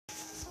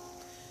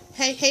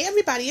Hey,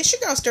 everybody, it's your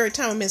girl, Story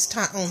Time with Miss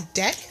Tot on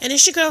deck. And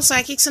it's your girl,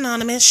 Psychics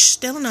Anonymous,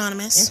 still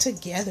anonymous. And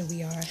together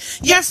we are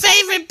your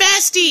favorite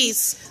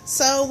besties.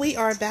 So we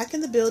are back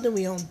in the building.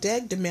 We on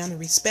deck, demanding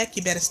respect.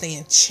 You better stay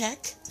in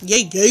check.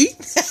 Yay, yay.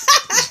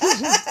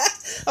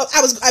 Oh,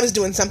 I was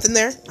doing something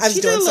there. I was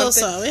doing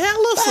something. It had a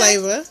little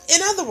flavor.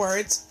 In other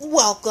words,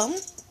 welcome.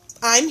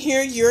 I'm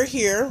here, you're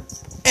here,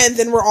 and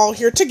then we're all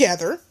here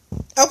together.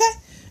 Okay?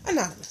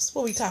 Anonymous,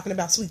 what are we talking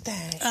about, sweet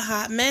thing? A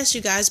hot mess,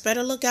 you guys.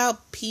 Better look out.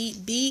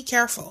 Be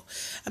careful.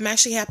 I'm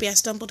actually happy I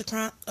stumbled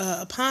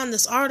upon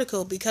this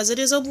article because it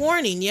is a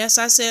warning. Yes,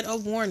 I said a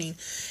warning.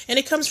 And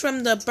it comes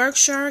from the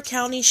Berkshire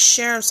County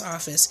Sheriff's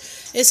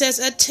Office. It says,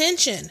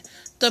 attention.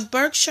 The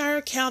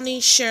Berkshire County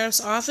Sheriff's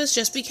Office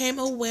just became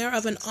aware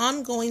of an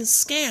ongoing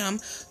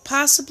scam,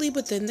 possibly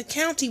within the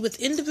county, with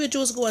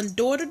individuals going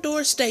door to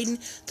door stating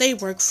they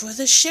work for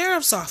the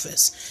Sheriff's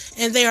Office.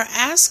 And they are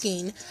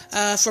asking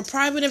for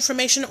private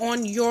information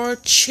on your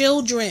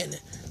children.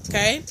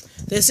 Okay?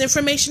 This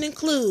information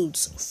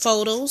includes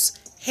photos,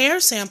 hair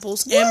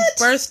samples, and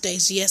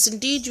birthdays. Yes,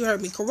 indeed, you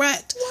heard me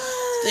correct.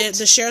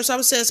 The Sheriff's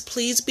Office says,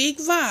 please be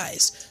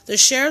advised. The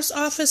Sheriff's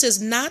Office is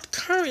not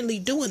currently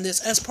doing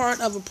this as part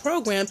of a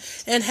program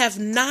and have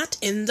not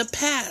in the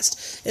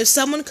past. If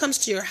someone comes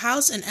to your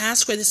house and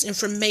asks for this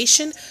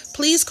information,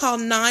 please call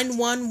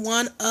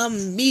 911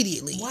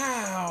 immediately.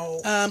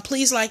 Wow.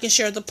 Please like and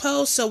share the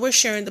post. So we're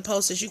sharing the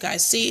post as you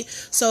guys see.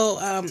 So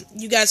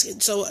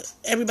so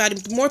everybody,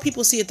 the more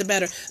people see it, the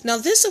better. Now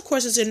this, of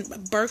course, is in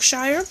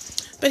Berkshire.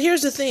 But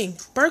here's the thing.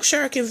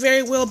 Berkshire can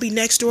very well be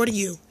next door to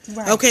you.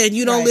 Right. Okay, and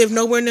you don't live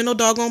nowhere near no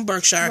doggone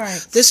Berkshire.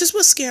 Right. This is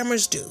what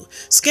scammers do.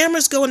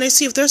 Scammers go and they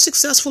see if they're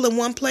successful in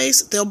one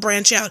place, they'll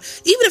branch out.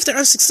 Even if they're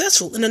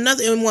unsuccessful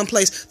in one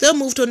place, they'll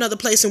move to another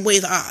place and weigh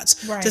the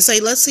odds. Right. To say,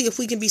 let's see if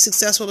we can be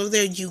successful over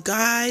there. You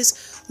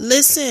guys,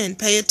 listen,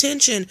 pay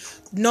attention.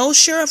 No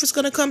sheriff is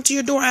going to come to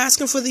your door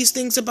asking for these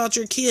things about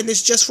your kid.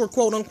 It's just for,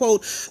 quote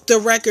unquote, the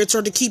records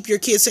or to keep your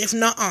kid safe.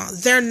 Nuh-uh.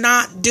 They're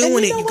not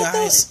doing it, you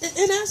guys. Though?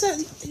 And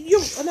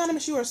as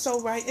Anonymous, you are so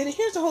right. And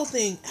here's the whole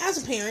thing.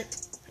 As a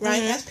parent,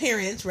 right? Mm-hmm. As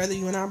parents, whether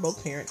you and I are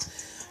both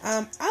parents,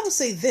 I would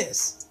say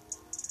this.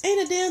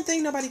 Ain't a damn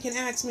thing nobody can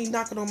ask me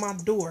knocking on my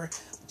door.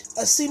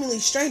 A seemingly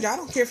stranger. I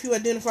don't care if you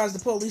identify as the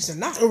police or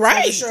not.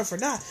 Right. Or the sheriff or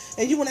not.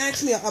 And you want to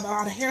ask me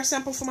about a hair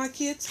sample for my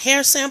kids?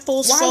 Hair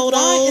samples, photos,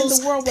 why in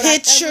the world would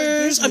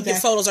pictures. I ever give you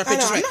that? Photos are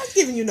pictures, I'm not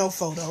giving you no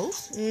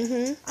photos.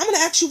 Mm-hmm. I'm going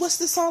to ask you, what's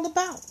this all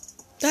about?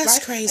 That's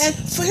right? crazy. And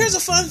here's a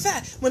fun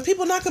fact. When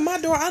people knock on my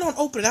door, I don't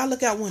open it. I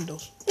look out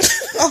windows. Okay,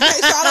 so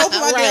I don't open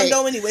my damn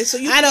door anyway. So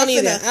I don't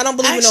either. I don't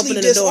believe in opening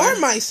the door.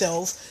 Disarm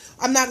myself.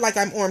 I'm not like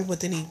I'm armed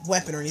with any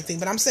weapon or anything,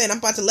 but I'm saying I'm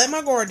about to let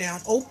my guard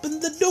down, open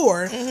the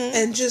door,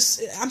 and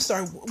just, I'm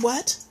sorry,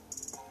 what?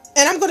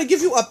 And I'm going to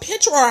give you a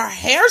picture or a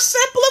hair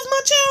sample of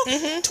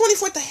my child?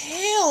 24, the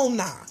hell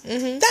nah.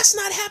 That's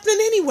not happening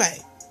anyway.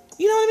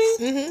 You know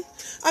what I mean?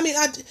 I mean,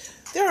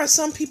 there are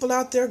some people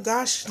out there,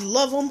 gosh,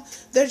 love them.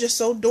 They're just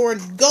so darn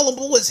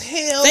gullible as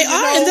hell. They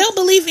are, and they'll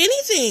believe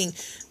anything.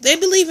 They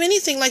believe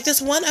anything. Like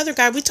this one other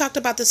guy, we talked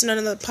about this in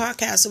another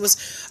podcast. It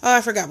was,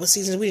 I forgot what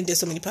season. We didn't do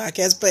so many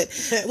podcasts, but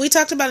we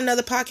talked about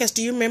another podcast.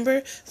 Do you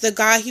remember the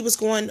guy? He was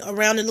going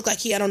around and looked like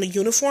he had on a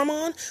uniform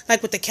on,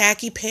 like with the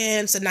khaki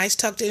pants, a nice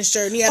tucked in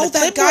shirt, and he had a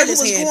clipboard guy in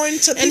his who was head. going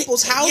to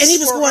people's houses, and he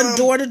was going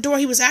door to door.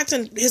 He was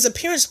acting, his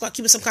appearance like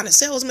he was some kind of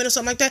salesman or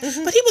something like that, but he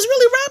was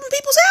really robbing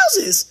people's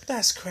houses.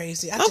 That's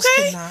crazy. I just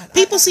cannot.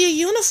 People see a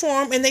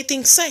uniform and they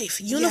think safe.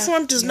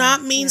 Uniform does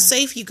not mean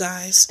safe, you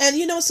guys. And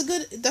you know,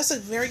 that's a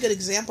very good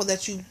example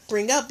that you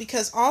bring up,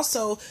 because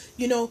also,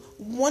 you know,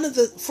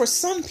 for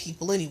some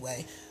people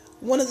anyway,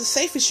 one of the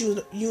safest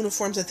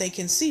uniforms that they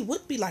can see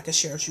would be like a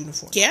sheriff's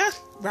uniform. Yeah.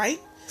 Right?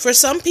 For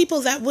some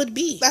people, that would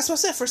be. That's what I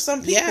said. For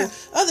some people,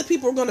 other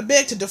people are going to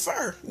beg to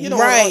defer. You know,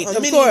 right? on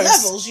of many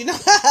course. Levels. You know,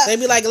 they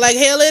be like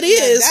hell it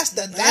is.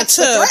 That's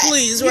the threat.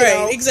 Please, right?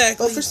 Know?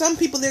 Exactly. But for some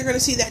people, they're going to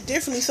see that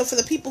differently. So for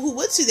the people who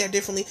would see that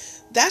differently,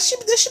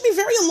 this should be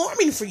very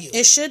alarming for you.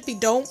 It should be.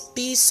 Don't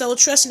be so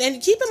trusting.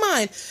 And keep in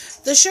mind,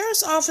 the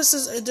sheriff's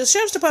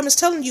department is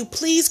telling you,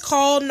 please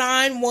call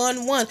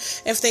 911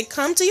 if they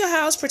come to your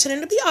house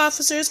pretending to be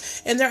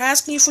officers and they're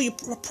asking you for your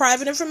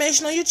private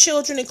information on your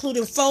children,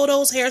 including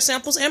photos, hair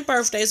samples, and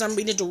birthdays. I'm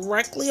reading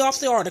directly off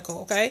the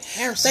article. Okay,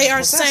 they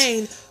are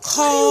saying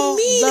call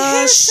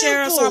the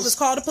sheriff's office,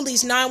 call the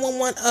police,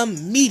 911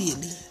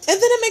 immediately. And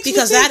then it makes me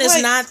think, that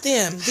is not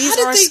them. These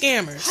are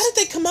scammers. How did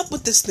they come up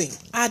with this thing?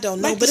 I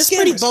don't know, but it's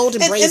pretty bold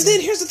and brazen. And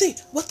then here's the thing.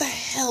 What the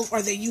hell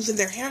are they using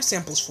their hair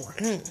samples for?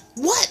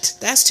 What?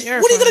 That's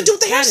terrifying. What are you going to do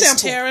with the hair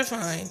sample? That is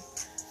terrifying.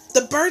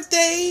 The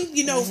birthday,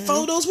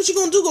 photos. What you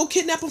going to do? Go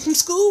kidnap them from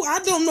school? I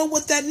don't know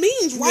what that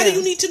means. Why do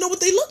you need to know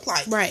what they look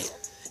like? Right.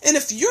 And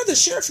if you're the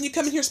sheriff and you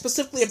come in here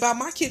specifically about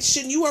my kids,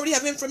 shouldn't you already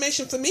have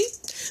information for me?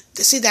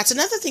 See, that's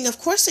another thing. Of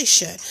course they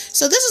should.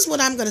 So this is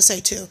what I'm going to say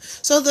too.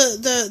 So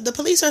the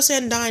police are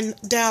saying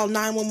dial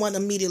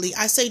 911 immediately.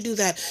 I say do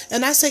that.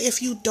 And I say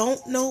if you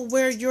don't know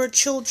where your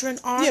children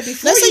are,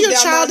 before let's say you your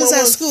dial child is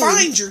at 911, school.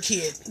 find your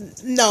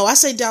kid. No, I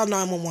say dial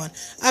 911.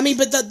 I mean,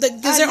 but because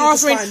they're need to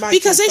offering, find my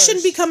because kid they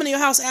shouldn't first. be coming to your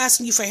house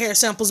asking you for hair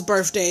samples,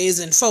 birthdays,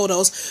 and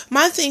photos.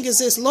 My thing is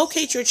this: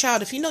 locate your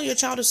child. If you know your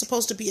child is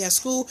supposed to be at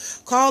school,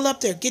 call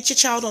up there, get your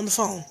child on the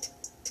phone.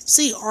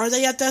 See, are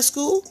they at that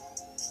school?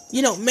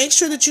 Make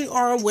sure that you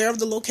are aware of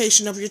the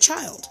location of your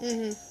child.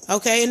 Mm-hmm.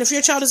 Okay? And if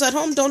your child is at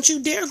home, don't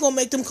you dare go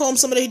make them comb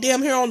some of their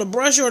damn hair on the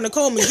brush or on the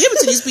comb and give it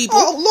to these people.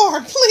 Oh,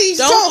 Lord, please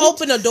don't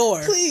open the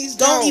door. Please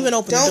don't even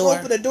open the door. Don't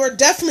open the door.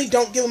 Definitely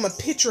don't give them a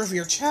picture of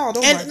your child.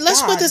 Oh, and my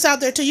let's God. put this out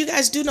there too. You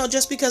guys do know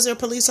just because they're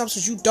police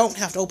officers, you don't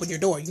have to open your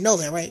door. You know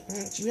that, right?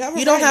 You have a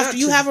you don't right have not to.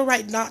 You to. have a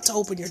right not to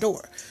open your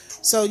door.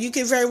 So you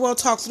can very well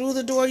talk through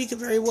the door. You can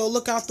very well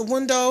look out the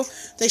window.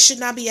 They should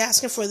not be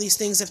asking for these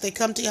things. If they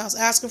come to your house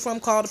asking for them,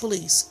 call the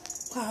police.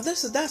 Wow,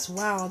 that's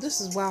wild. This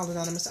is wild,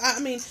 Anonymous. I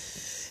mean,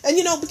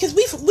 and because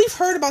we've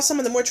heard about some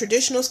of the more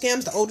traditional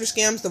scams, the older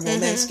scams, the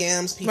romance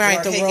scams. People are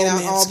hanging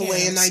out all the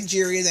way in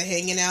Nigeria. They're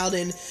hanging out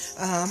in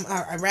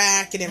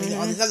Iraq and everything,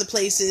 all these other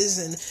places,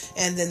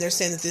 and then they're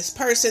saying that this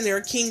person, they're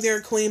a king, they're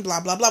a queen, blah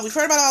blah blah. We've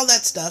heard about all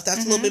that stuff.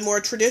 That's a little bit more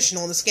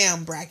traditional in the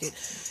scam bracket.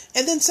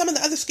 And then some of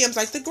the other scams,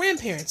 like the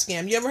grandparent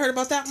scam. You ever heard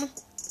about that one?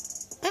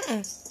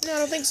 No, I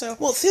don't think so.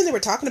 Well, then they were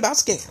talking about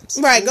scams.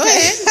 Right, go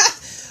ahead.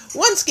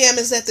 One scam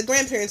is that the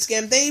grandparent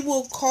scam, they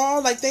will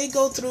call, like they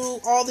go through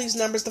all these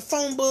numbers, the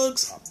phone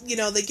books,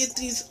 they get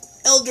these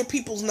elder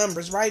people's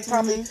numbers, right?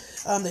 Probably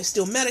they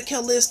steal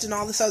Medicare list and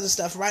all this other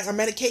stuff, right? Or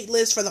Medicaid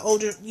list for the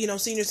older,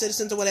 senior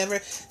citizens or whatever.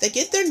 They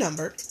get their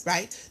number,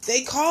 right?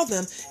 They call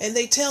them and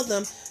they tell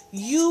them,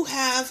 you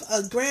have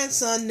a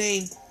grandson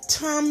named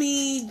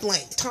Tommy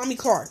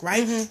Clark,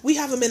 right? We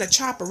have him in a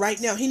chopper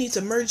right now. He needs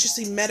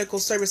emergency medical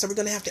service, so we're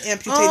going to have to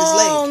amputate his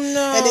leg.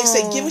 No. And they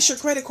say, give us your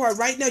credit card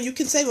right now. You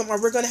can save him,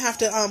 or we're going to have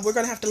to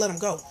let him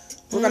go.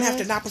 We're going to have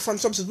to not perform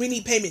services. We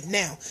need payment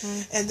now.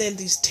 And then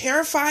these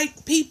terrified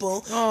people,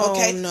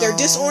 they're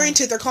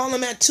disoriented. They're calling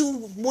them at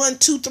 2,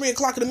 3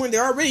 o'clock in the morning.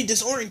 They're already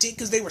disoriented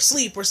because they were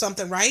asleep or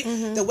something, right?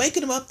 They're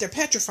waking them up. They're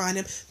petrifying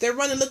him. They're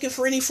running looking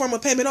for any form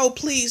of payment. Oh,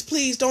 please,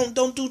 don't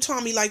do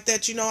Tommy like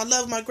that. I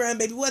love my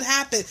grandbaby. What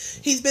happened?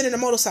 He's been in a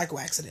motorcycle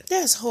accident.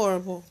 That's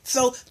horrible.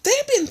 So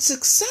they've been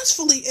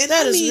successfully, and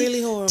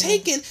really horrible.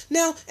 taken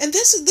now. And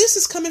this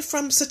is coming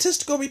from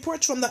statistical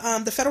reports from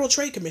the Federal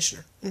Trade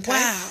Commissioner. Okay?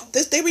 Wow.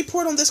 They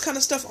report on this kind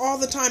of stuff all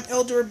the time: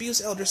 elder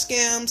abuse, elder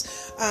scams,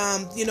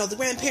 the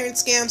grandparent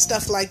scam,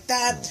 stuff like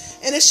that.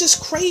 And it's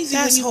just crazy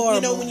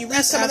when you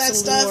read some of that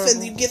stuff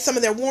and you get some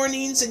of their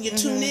warnings and you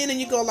tune in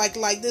and you go like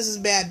this is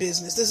bad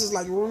business. This is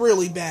like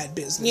really bad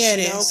business. Yeah,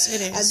 it is.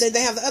 And then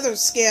they have the other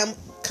scam,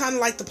 kind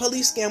of like the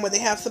police scam, where they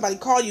have somebody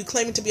call you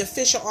claiming to be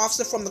official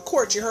officer from the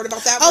court. You heard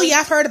about that? Oh, yeah,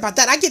 I've heard about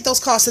that. I get those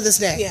calls to this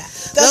day. Yeah.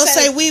 They'll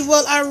say, we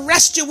will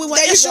arrest you. We will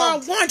issue a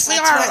warrant for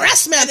your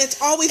arrest, man. And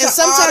it's always an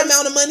odd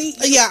amount of money.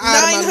 Yeah,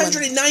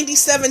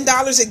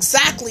 $997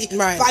 exactly.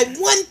 Right. By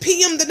 1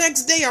 p.m. the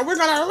next day, or we're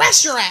going to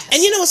arrest your ass.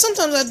 And you know what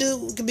sometimes I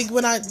do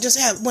when I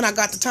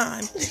got the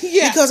time.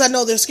 Yeah. Because I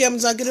know there's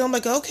scams. I get it. I'm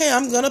like, okay,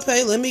 I'm going to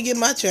pay. Let me get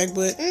my check.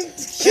 But,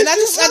 and I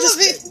just,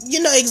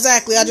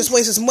 exactly. I just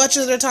waste as much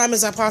of their time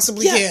as I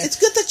possibly can. It's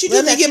good that you do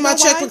Let that. me get my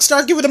checkbook,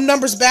 start giving them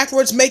numbers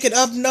backwards, making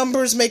up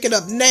numbers, making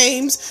up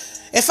names.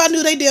 If I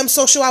knew they damn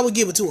social, I would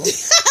give it to them.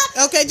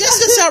 Okay,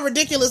 just to see how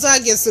ridiculous I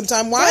get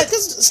sometimes. Why?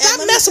 Because stop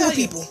messing with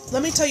people.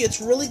 Let me tell you,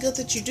 it's really good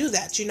that you do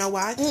that. You know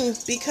why?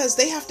 Because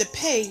they have to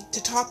pay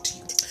to talk to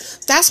you.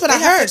 That's what I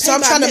heard. So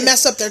I'm trying to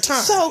mess up their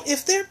time. So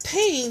if they're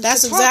paying,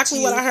 that's exactly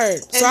what I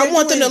heard. So I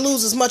want them to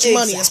lose as much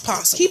money as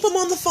possible. Keep them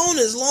on the phone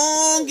as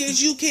long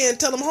as you can.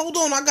 Tell them, hold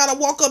on, I gotta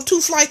walk up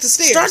 2 flights of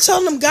stairs. Start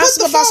telling them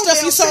gossip about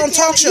stuff you saw on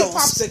talk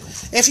shows.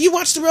 If you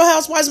watch The Real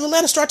Housewives of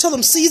Atlanta, start telling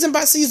them season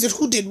by season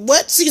who did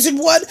what, season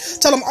 1.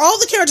 Tell them all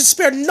the characters.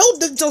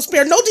 Don't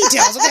spare no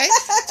details. Okay,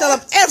 tell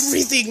them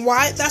everything.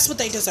 Why? That's what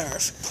they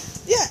deserve.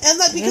 Yeah, and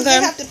because they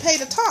have to pay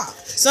to talk.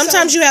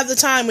 Sometimes you have the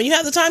time. When you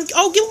have the time, give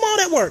them all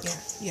that work.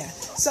 Yeah.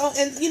 So,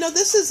 and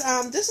this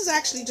is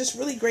actually just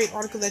really great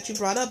article that you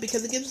brought up,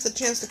 because it gives us a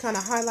chance to kind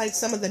of highlight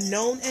some of the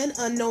known and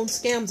unknown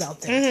scams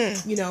out there.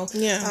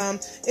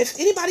 If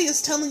anybody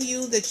is telling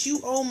you that you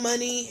owe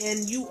money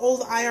and you owe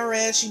the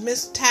IRS, you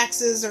missed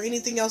taxes or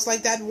anything else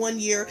like that in 1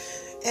 year,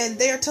 and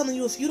they are telling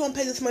you if you don't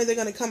pay this money, they're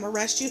going to come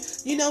arrest you,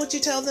 you know what you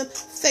tell them?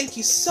 Thank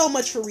you so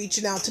much for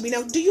reaching out to me.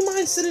 Now, do you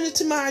mind sending it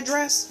to my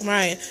address?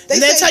 Right. They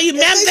tell you,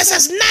 ma'am, this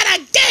is not a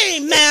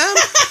game, ma'am.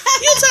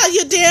 You tell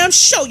your damn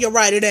show you're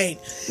right, it ain't.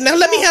 Now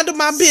let me handle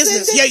my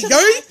business.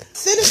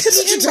 Send it to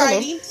me in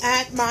writing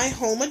at my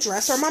home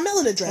address or my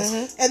mailing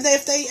address. And then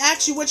if they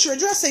ask you what's your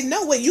address, say,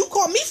 no, wait, you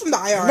called me from the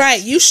IRS.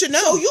 Right, you should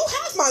know. So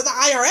the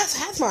IRS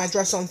has my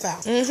address on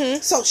file.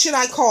 So should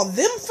I call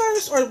them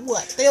first or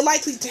what? They're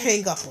likely to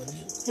hang up on you.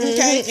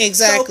 Okay?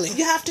 Exactly. So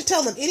you have to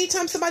tell them.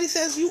 Anytime somebody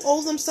says you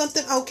owe them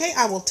something, okay,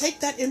 I will take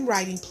that in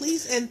writing,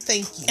 please and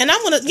thank you. And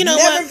I'm going to,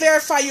 never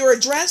verify your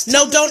address.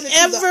 No, don't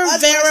ever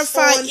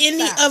verify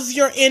any fact. of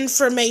your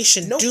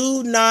information. Nope.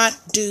 Do not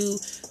do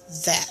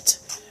that.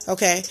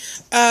 Okay.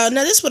 Now,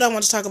 this is what I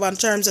want to talk about in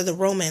terms of the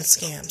romance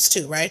scams,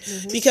 too, right?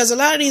 Because a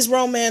lot of these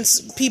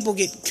romance people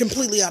get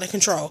completely out of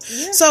control.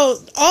 Yeah. So,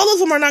 all of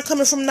them are not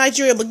coming from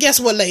Nigeria, but guess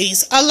what,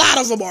 ladies? A lot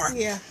of them are.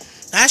 Yeah.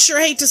 I sure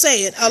hate to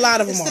say it. A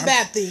lot of them are. It's the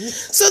bad thing.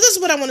 So, this is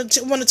what I want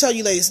to tell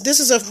you, ladies. This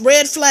is a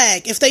red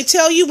flag. If they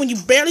tell you when you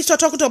barely start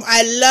talking to them,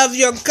 I love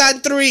your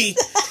country.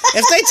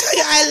 If they tell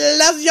you, I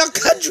love your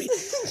country,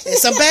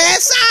 it's a bad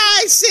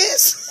sign,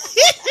 sis.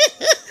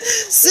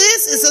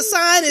 Sis, it's a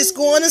sign it's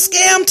going to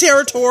scam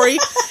territory.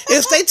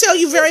 If they tell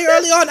you very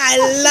early on, I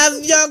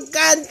love your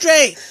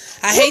country.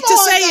 I hate to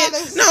say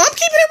it. No, I'm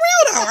keeping it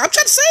real though. I'm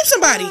trying to save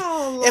somebody.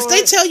 Oh, if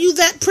they tell you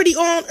that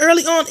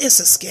early on, it's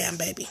a scam,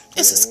 baby.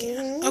 It's a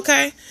scam.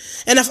 Okay?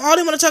 And if all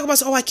they want to talk about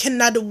is, oh, I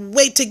cannot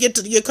wait to get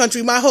to your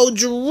country. My whole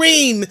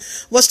dream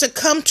was to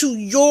come to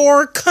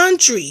your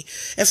country.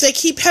 If they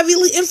keep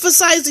heavily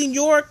emphasizing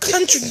your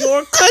country,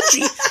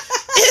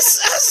 it's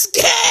a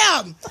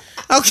scam.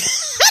 Okay?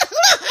 I don't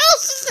know how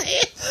else to say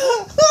it.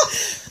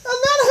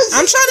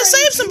 I'm trying to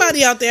save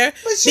somebody out there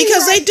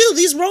because they do.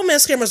 These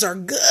romance scammers are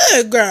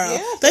good, girl.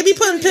 Yeah, they be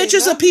putting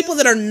pictures of people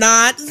that are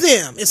not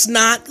them. It's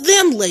not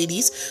them,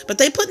 ladies. But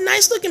they put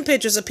nice looking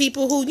pictures of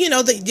people who,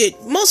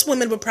 most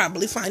women would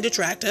probably find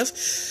attractive.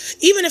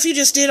 Even if you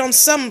just did on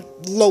some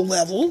low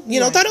level,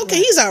 thought, okay,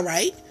 he's all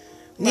right.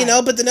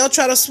 But then they'll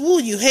try to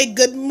swoon you. Hey,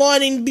 good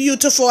morning,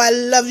 beautiful. I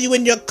love you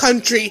in your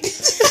country.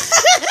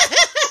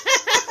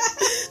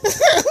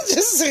 I'm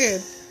just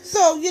saying.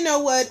 So, you know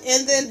what?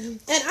 And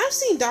I've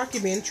seen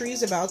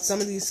documentaries about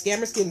some of these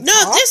scammers getting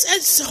caught.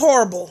 It's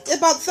horrible.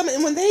 About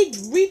when they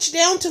reach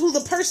down to who the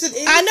person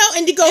is. I know,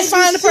 and you go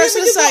find the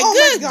person, it's like,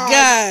 good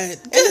God.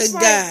 Good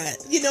God.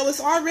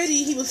 It's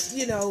already, he was,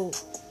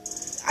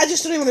 I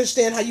just don't even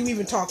understand how you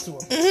even talk to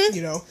him,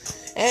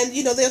 And,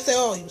 they'll say,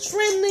 oh, he was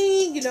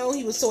friendly,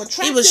 he was so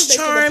attractive. He was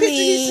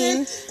charming.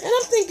 And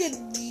I'm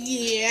thinking,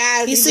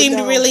 yeah. He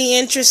seemed really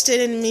interested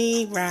in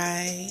me,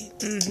 right?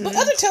 Mm-hmm. But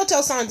other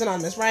telltale signs,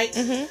 Anonymous, right?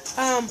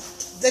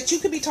 That you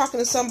could be talking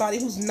to somebody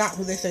who's not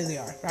who they say they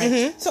are, right?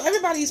 Mm-hmm. So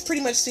everybody's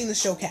pretty much seen the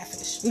show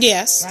Catfish.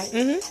 Yes. Right?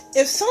 Mm-hmm.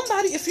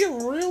 If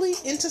you're really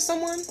into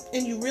someone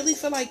and you really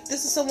feel like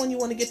this is someone you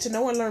want to get to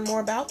know and learn more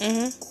about,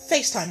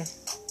 FaceTime them.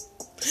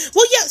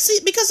 Well, yeah, see,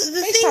 because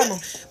the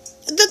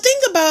thing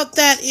about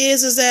that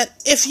is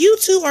that if you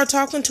two are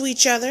talking to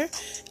each other,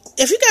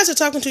 if you guys are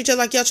talking to each other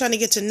like y'all trying to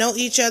get to know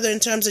each other in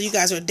terms of you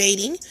guys are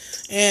dating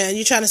and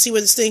you're trying to see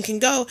where this thing can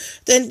go,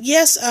 then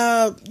yes,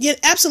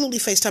 absolutely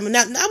FaceTime.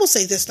 Now, I will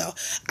say this though.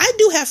 I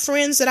do have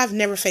friends that I've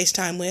never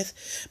FaceTime with,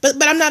 but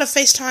I'm not a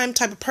FaceTime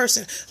type of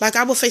person. Like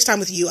I will FaceTime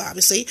with you,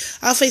 obviously.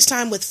 I'll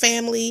FaceTime with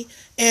family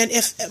and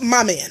if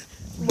my man.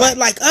 But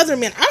like other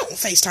men, I don't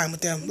FaceTime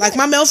with them. Like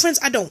my male friends,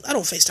 I don't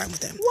FaceTime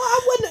with them. Well, I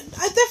wouldn't.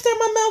 If they're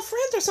my male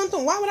friends or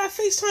something, why would I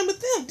FaceTime with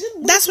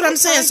them? That's what I'm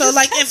saying. So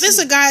like, if it's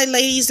a guy,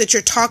 ladies, that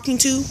you're talking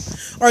to,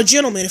 or a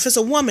gentleman, if it's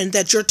a woman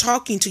that you're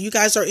talking to, you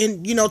guys are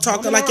in,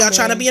 talking like y'all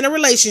trying to be in a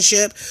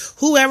relationship.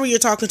 Whoever you're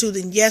talking to,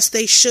 then yes,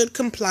 they should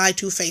comply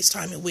to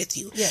FaceTiming with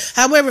you. Yeah.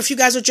 However, if you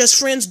guys are just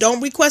friends,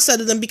 don't request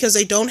that of them because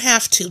they don't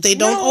have to. They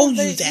don't owe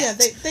you that.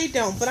 Yeah, they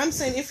don't. But I'm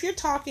saying if you're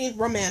talking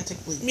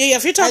romantically. Yeah,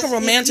 if you're talking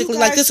romantically,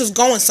 like this is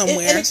going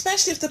somewhere. And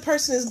especially if the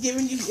person is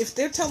giving you, if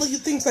they're telling you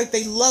things like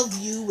they love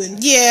you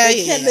and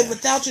they can't live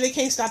without you, they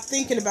can't stop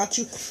thinking about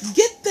you,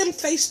 get them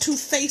face to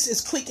face as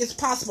quick as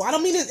possible. I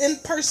don't mean it in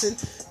person.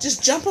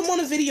 Just jump them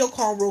on a video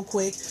call real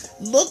quick.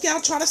 Look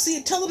out, try to see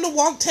it. Tell them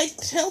to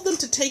tell them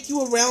to take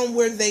you around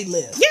where they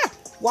live. Yeah.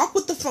 Walk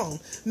with the phone.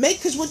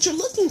 Because what you're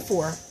looking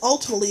for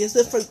ultimately is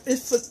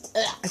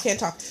I can't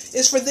talk.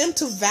 Is for them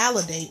to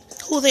validate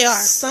who they are,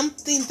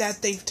 something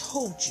that they've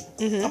told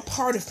you, a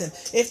part of them.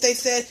 If they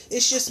said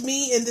it's just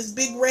me and this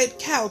big red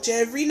couch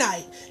every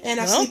night,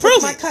 and I sleep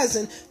with my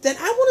cousin, then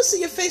I want to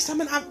see your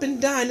FaceTime, and I've been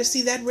dying to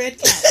see that red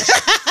couch.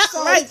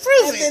 So, right,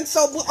 prove and it. Then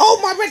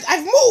my red,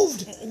 I've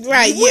moved.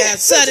 Right, yeah,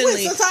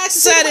 suddenly,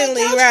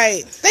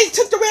 right. They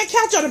took the red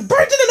couch out and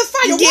burned it in the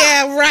fire.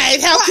 Yeah, right.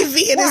 How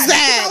convenient is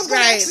that? I was going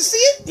to actually see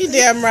it. You're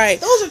damn right.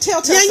 Those are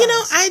telltale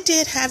signs. I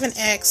did have an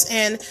ex,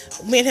 and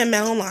me and him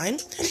met online,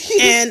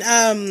 and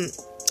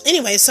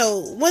anyway, so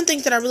one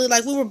thing that I really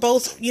like, we were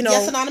both,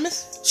 Yes,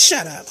 Anonymous?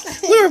 Shut up.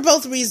 We were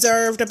both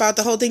reserved about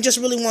the whole thing, just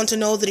really wanted to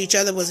know that each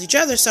other was each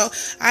other. So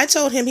I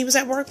told him, he was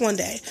at work one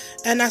day,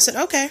 and I said,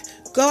 okay,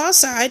 go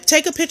outside,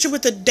 take a picture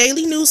with the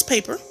daily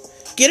newspaper,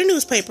 get a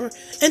newspaper,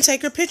 and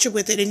take a picture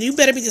with it. And you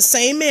better be the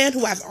same man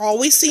who I've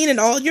always seen in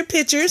all your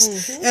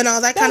pictures and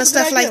all that kind of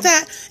stuff like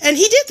that. And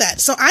he did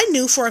that. So I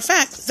knew for a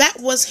fact that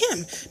was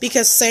him.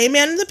 Because same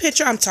man in the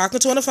picture, I'm talking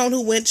to on the phone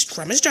who went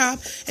from his job,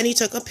 and he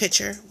took a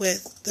picture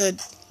with the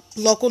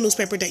local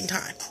newspaper date and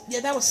time. Yeah,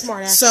 that was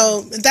smart, actually.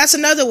 So that's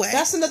another way.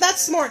 That's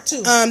smart,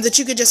 too. That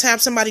you could just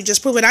have somebody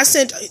just prove it. I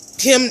sent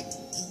him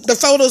the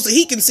photos that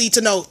he can see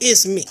to know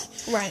it's me.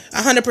 Right.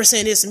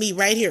 100% it's me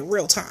right here,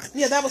 real time.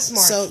 Yeah, that was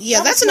smart. So,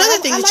 yeah, that's another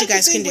thing that you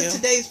guys can do. With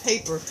today's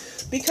paper.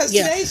 Because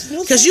today's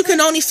newspaper... Because you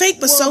can only fake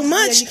but so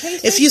much.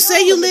 If you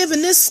say you live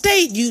in this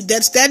state,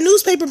 that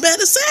newspaper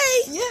better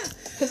say. Yeah.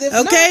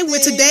 Okay, not,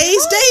 with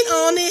today's date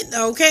on it,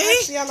 okay?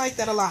 Actually, I like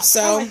that a lot.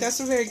 So,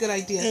 that's a very good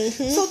idea.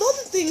 So those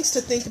are things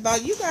to think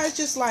about. You guys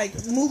just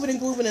like moving and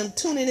grooving and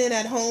tuning in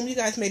at home. You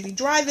guys may be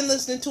driving,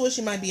 listening to us.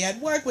 You might be at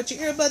work with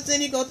your earbuds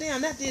in. You go,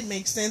 damn, that did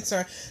make sense,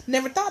 or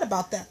never thought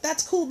about that.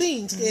 That's cool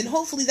beans. And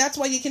hopefully that's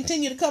why you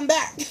continue to come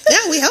back.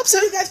 Yeah, we hope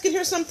so. You guys can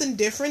hear something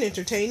different,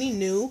 entertaining,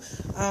 new,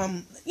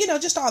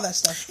 just all that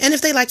stuff. And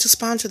if they like to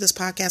sponsor this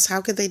podcast, how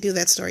could they do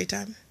that,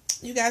 Storytime?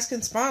 You guys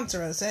can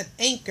sponsor us at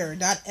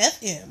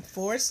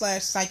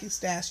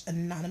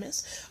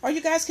anchor.fm/Psychic-Anonymous. Or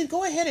you guys can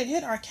go ahead and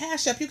hit our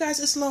Cash App. You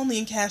guys, it's lonely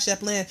in Cash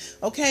App land.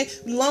 Okay?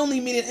 Lonely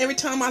meaning every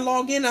time I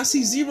log in, I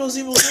see 0,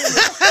 0, 0.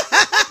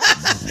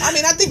 I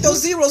mean, I think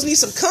those zeros need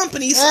some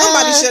company.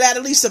 Somebody should add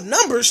at least some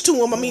numbers to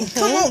them. I mean,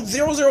 come on,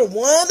 001.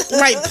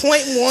 Right,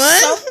 0.1.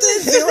 Something,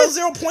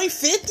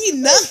 0.50,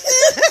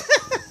 nothing.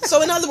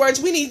 So in other words,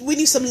 we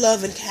need some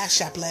love in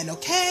Cash App land,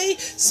 okay?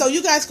 So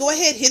you guys go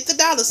ahead, hit the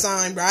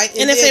 $, right?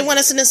 And if they want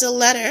to send us a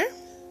letter,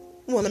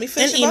 well, let me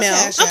finish an email.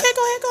 Cash App. Okay,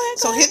 go ahead.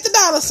 So hit the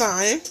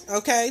 $,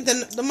 okay?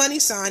 Then the money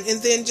sign,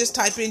 and then just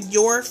type in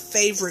your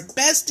favorite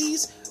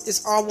besties.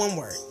 It's all one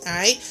word, all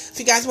right? If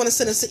you guys want to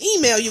send us an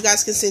email, you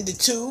guys can send it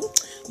to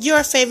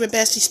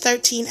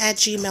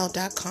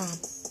yourfavoritebesties13@gmail.com.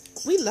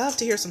 We love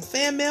to hear some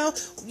fan mail.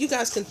 You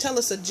guys can tell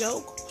us a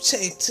joke.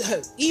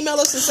 Email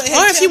us and say, hey,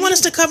 or if you want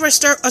us to cover a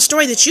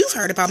story that you've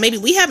heard about, maybe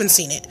we haven't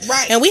seen it,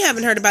 right? And we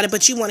haven't heard about it,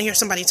 but you want to hear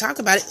somebody talk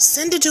about it,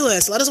 send it to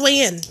us. Let us weigh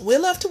in. We'd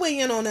love to weigh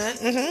in on that,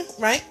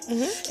 right?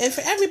 And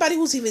for everybody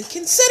who's even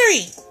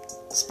considering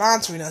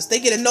sponsoring us, they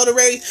get a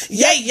notary.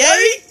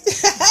 Yay!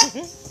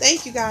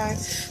 Thank you,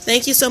 guys.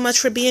 Thank you so much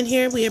for being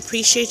here. We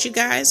appreciate you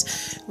guys.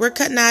 We're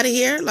cutting out of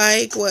here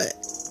like what?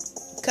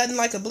 Cutting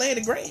like a blade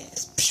of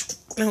grass.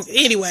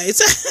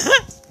 Anyways,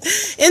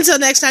 until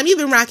next time, you've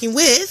been rocking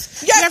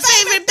with your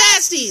favorite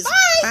besties.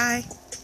 Bye.